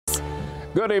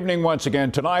Good evening once again.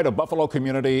 Tonight, a Buffalo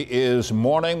community is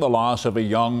mourning the loss of a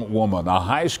young woman, a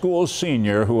high school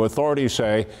senior who authorities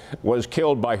say was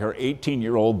killed by her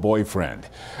 18-year-old boyfriend.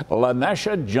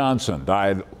 Lanesha Johnson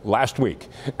died last week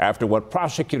after what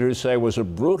prosecutors say was a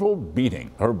brutal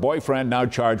beating. Her boyfriend now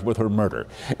charged with her murder.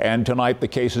 And tonight, the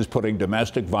case is putting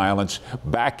domestic violence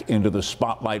back into the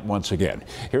spotlight once again.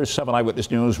 Here's 7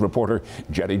 Eyewitness News reporter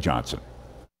Jetty Johnson.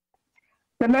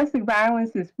 Domestic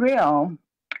violence is real.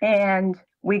 And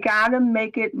we got to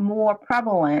make it more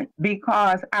prevalent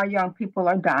because our young people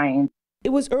are dying. It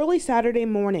was early Saturday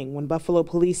morning when Buffalo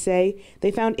police say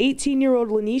they found 18-year-old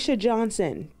Lanesha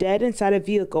Johnson dead inside a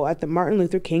vehicle at the Martin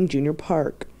Luther King Jr.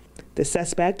 Park. The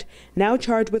suspect, now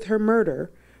charged with her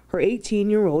murder, her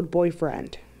 18-year-old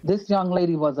boyfriend. This young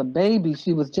lady was a baby.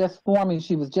 She was just forming.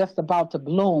 She was just about to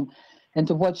bloom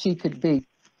into what she could be.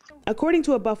 According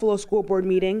to a Buffalo school board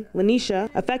meeting, Lanesha,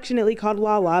 affectionately called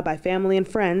Lala by family and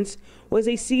friends, was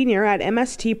a senior at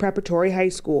MST Preparatory High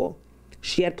School.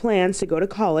 She had plans to go to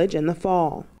college in the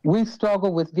fall. We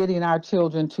struggle with getting our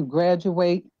children to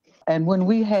graduate, and when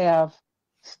we have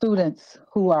students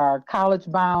who are college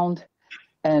bound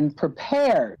and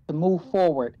prepared to move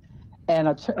forward,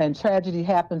 and tragedy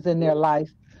happens in their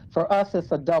life, for us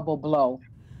it's a double blow.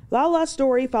 Lala's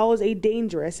story follows a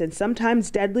dangerous and sometimes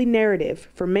deadly narrative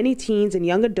for many teens and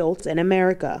young adults in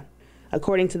America.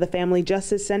 According to the Family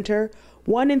Justice Center,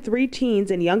 1 in 3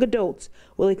 teens and young adults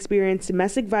will experience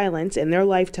domestic violence in their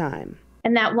lifetime.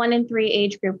 And that 1 in 3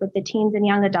 age group with the teens and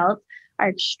young adults are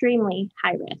extremely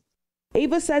high risk.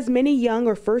 Ava says many young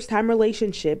or first-time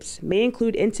relationships may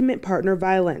include intimate partner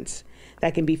violence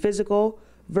that can be physical,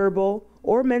 verbal,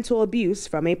 or mental abuse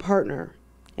from a partner.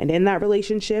 And in that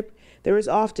relationship, there is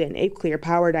often a clear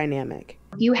power dynamic.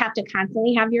 You have to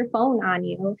constantly have your phone on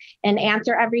you and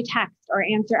answer every text or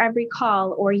answer every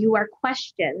call, or you are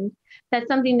questioned. That's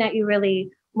something that you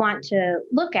really want to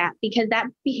look at because that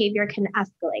behavior can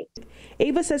escalate.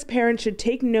 Ava says parents should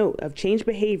take note of changed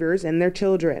behaviors in their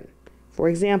children. For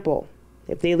example,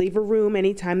 if they leave a room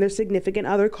anytime their significant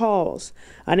other calls,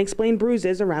 unexplained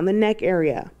bruises around the neck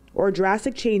area, or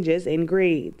drastic changes in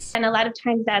grades. And a lot of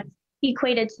times that's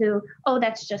equated to, oh,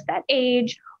 that's just that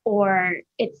age, or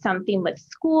it's something with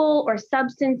school or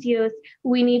substance use.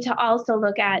 We need to also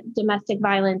look at domestic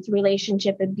violence,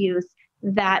 relationship abuse.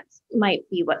 That might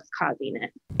be what's causing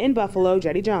it. In Buffalo,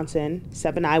 Jetty Johnson,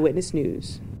 7 Eyewitness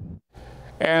News.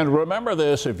 And remember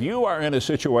this, if you are in a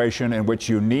situation in which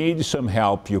you need some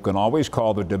help, you can always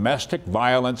call the Domestic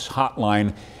Violence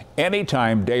Hotline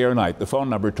anytime, day or night. The phone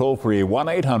number toll-free,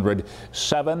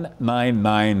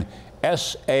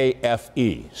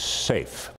 1-800-799-SAFE, SAFE.